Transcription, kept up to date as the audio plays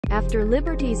after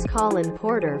Liberty's Colin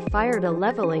fired a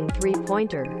leveling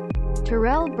three-pointer.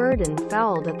 Terrell Burden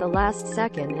fouled at the last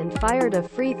second and fired a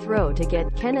free throw to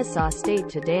get Kennesaw State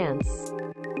to dance.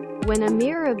 When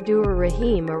Amir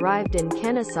Abdur-Rahim arrived in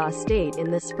Kennesaw State in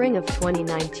the spring of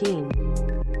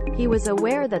 2019, he was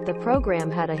aware that the program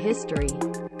had a history.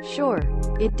 Sure,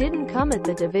 it didn't come at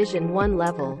the Division I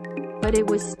level, but it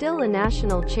was still a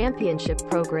national championship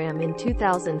program in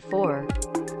 2004.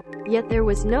 Yet there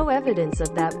was no evidence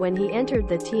of that when he entered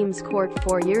the team's court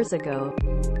 4 years ago.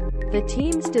 The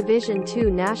team's Division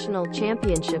II national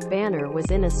championship banner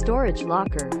was in a storage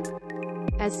locker.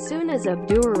 As soon as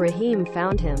Abdur-Rahim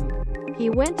found him, he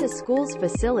went to school's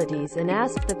facilities and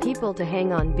asked the people to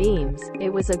hang on beams.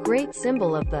 It was a great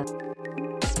symbol of the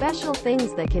special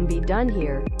things that can be done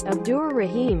here,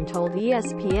 Abdur-Rahim told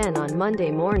ESPN on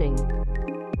Monday morning.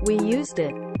 We used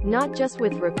it, not just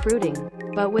with recruiting,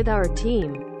 but with our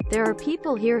team. There are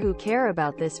people here who care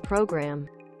about this program.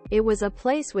 It was a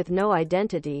place with no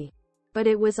identity, but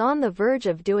it was on the verge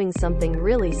of doing something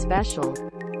really special.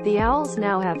 The Owls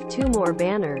now have 2 more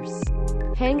banners.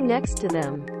 Hang next to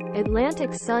them.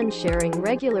 Atlantic Sun sharing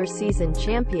regular season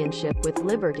championship with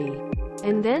Liberty,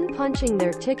 and then punching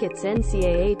their tickets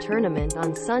NCAA tournament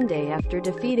on Sunday after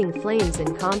defeating Flames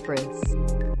in conference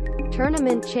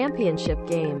tournament championship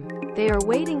game. They are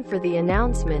waiting for the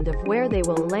announcement of where they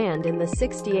will land in the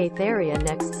 68th area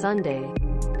next Sunday.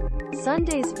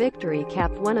 Sunday's victory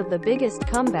capped one of the biggest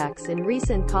comebacks in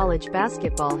recent college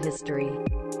basketball history,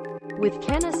 with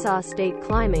Kennesaw State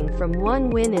climbing from 1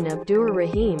 win in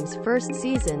Abdur-Rahim's first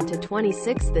season to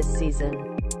 26 this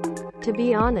season. To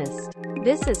be honest,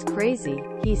 this is crazy,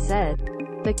 he said.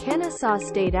 The Kennesaw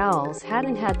State Owls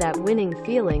hadn't had that winning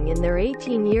feeling in their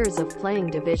 18 years of playing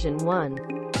Division I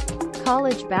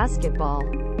college basketball.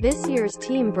 This year's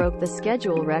team broke the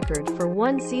schedule record for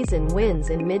one-season wins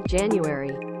in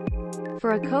mid-January.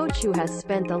 For a coach who has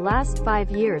spent the last 5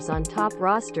 years on top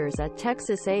rosters at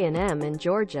Texas A&M and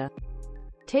Georgia,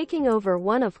 taking over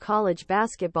one of college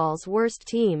basketball's worst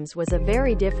teams was a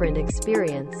very different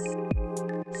experience.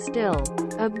 Still,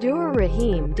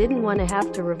 Abdur-Rahim didn't want to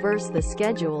have to reverse the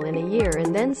schedule in a year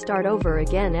and then start over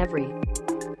again every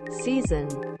season.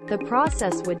 The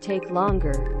process would take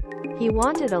longer. He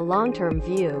wanted a long-term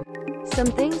view. Some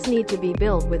things need to be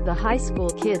built with the high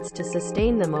school kids to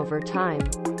sustain them over time.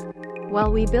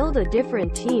 While we build a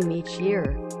different team each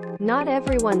year, not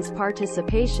everyone's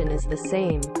participation is the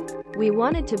same. We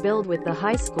wanted to build with the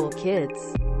high school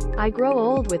kids. I grow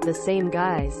old with the same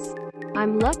guys.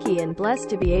 I'm lucky and blessed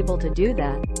to be able to do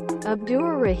that.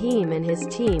 Abdur-Rahim and his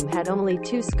team had only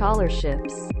 2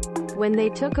 scholarships when they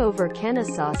took over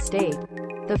Kennesaw State.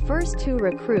 The first 2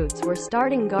 recruits were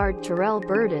starting guard Terrell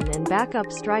Burden and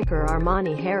backup striker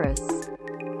Armani Harris.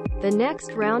 The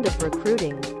next round of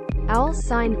recruiting, Owls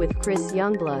signed with Chris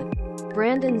Youngblood,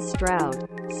 Brandon Stroud,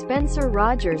 Spencer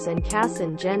Rodgers and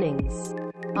Kasen Jennings.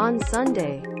 On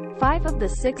Sunday, 5 of the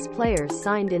 6 players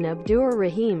signed in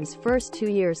Abdur-Rahim's first 2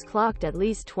 years clocked at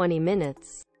least 20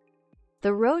 minutes.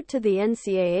 The road to the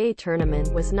NCAA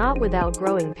tournament was not without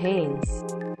growing pains.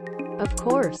 Of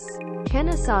course,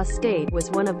 Kennesaw State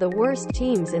was one of the worst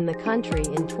teams in the country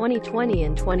in 2020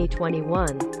 and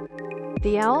 2021.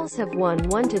 The Owls have won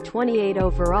 1-28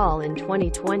 overall in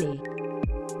 2020,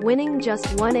 winning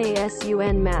just 1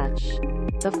 ASUN match.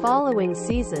 The following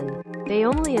season, they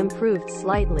only improved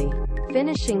slightly,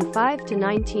 finishing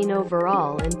 5-19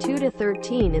 overall and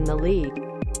 2-13 in the league.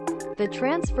 The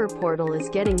transfer portal is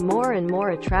getting more and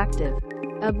more attractive,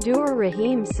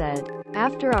 Abdur-Rahim said.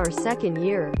 After our second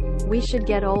year, we should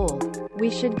get old. We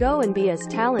should go and be as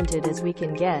talented as we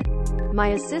can get. My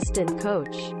assistant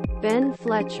coach,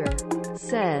 Fletcher,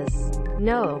 says,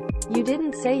 "No, you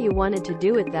didn't say you wanted to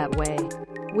do it that way.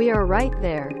 We are right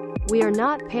there. We are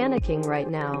not panicking right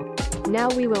now. Now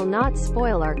we will not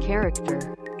spoil our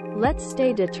character. Let's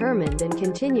stay determined and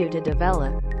continue to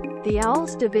develop." The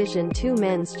Owls Division II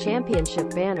Men's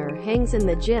Championship banner hangs in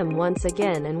the gym once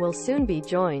again and will soon be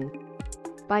joined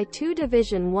by 2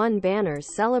 Division I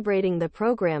banners celebrating the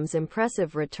program's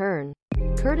impressive return.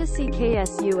 Courtesy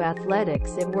KSU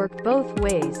Athletics It worked both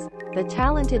ways, the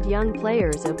talented young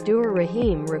players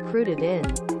Abdur-Rahim recruited in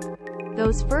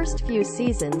those first few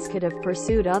seasons could have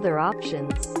pursued other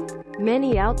options.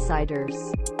 Many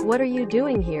outsiders, "What are you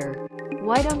doing here?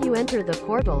 Why don't you enter the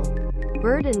portal?"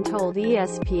 Burden told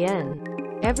ESPN.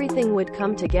 "Everything would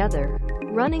come together.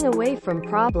 Running away from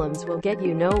problems will get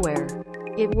you nowhere.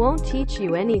 It won't teach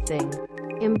you anything.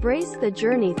 Embrace the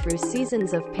journey through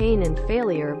seasons of pain and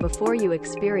failure before you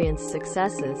experience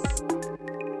successes."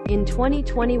 In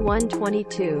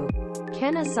 2021-22,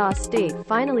 Kennesaw State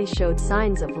finally showed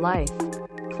signs of life.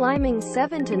 climbing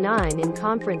 7-9 in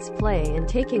conference play and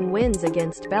taking wins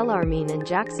against Bellarmine and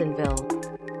Jacksonville,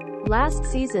 last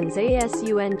season's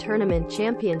ASUN tournament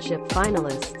championship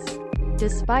finalists.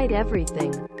 Despite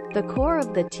everything, the core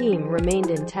of the team remained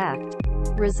intact,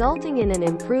 resulting in an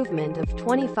improvement of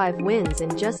 25 wins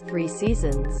in just 3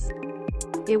 seasons.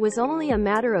 It was only a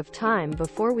matter of time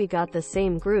before we got the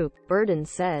same group, Burden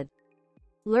said.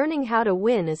 Learning how to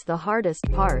win is the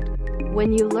hardest part.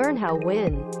 When you learn how to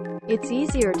win, it's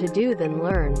easier to do than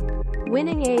learn.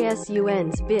 Winning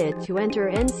ASUN's bid to enter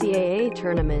NCAA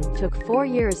tournament took 4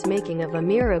 years making of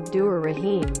Amir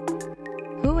Abdur-Rahim,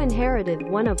 who inherited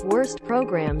one of worst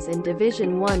programs in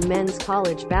Division I men's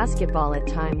college basketball at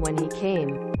time when he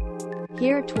came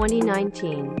here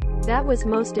 2019. That was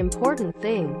most important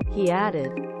thing, he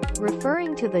added,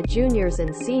 referring to the juniors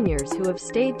and seniors who have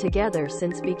stayed together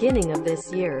since beginning of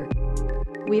this year.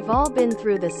 We've all been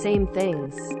through the same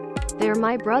things. They're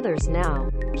my brothers now.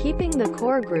 Keeping the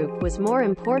core group was more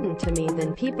important to me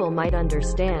than people might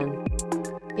understand.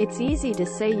 It's easy to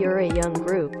say you're a young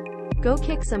group. Go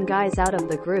kick some guys out of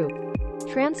the group.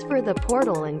 Transfer the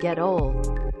portal and get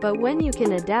old. But when you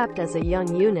can adapt as a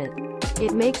young unit,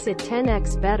 it makes it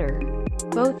 10x better.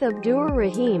 Both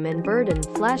Abdur-Rahim and Burden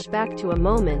flash back to a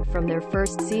moment from their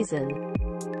first season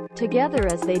together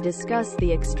as they discuss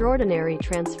the extraordinary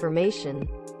transformation.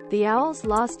 The Owls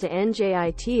lost to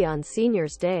NJIT on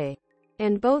Seniors' Day,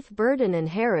 and both Burden and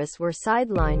Harris were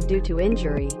sidelined due to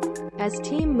injury as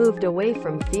team moved away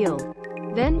from field.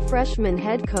 Then freshman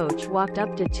head coach walked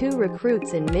up to 2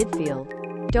 recruits in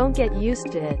midfield. Don't get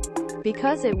used to it,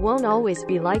 because it won't always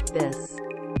be like this.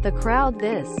 The crowd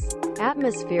this.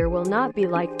 Atmosphere will not be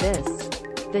like this.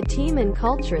 The team and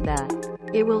culture that.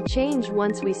 It will change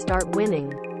once we start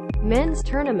winning. Men's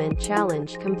Tournament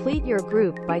Challenge. Complete your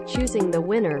group by choosing the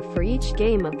winner for each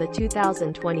game of the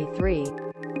 2023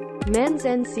 Men's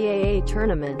NCAA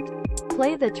Tournament.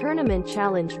 Play the Tournament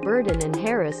Challenge. Burden and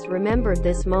Harris remembered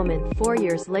this moment 4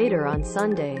 years later on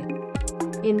Sunday,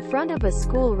 in front of a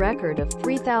school record of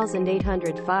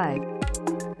 3,805.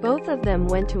 Both of them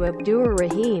went to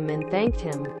Abdur-Rahim and thanked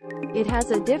him. It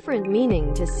has a different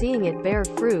meaning to seeing it bear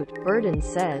fruit, Burden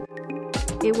said.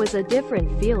 It was a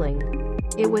different feeling.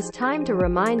 It was time to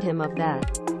remind him of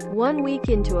that. 1 week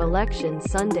into Election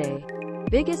Sunday.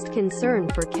 Biggest concern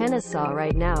for Kennesaw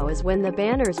right now is when the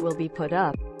banners will be put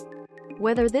up.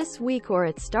 Whether this week or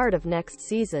at start of next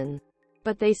season.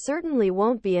 But they certainly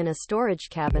won't be in a storage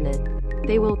cabinet.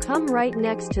 They will come right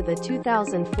next to the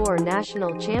 2004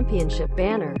 National Championship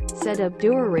banner, said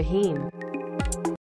Abdur-Rahim.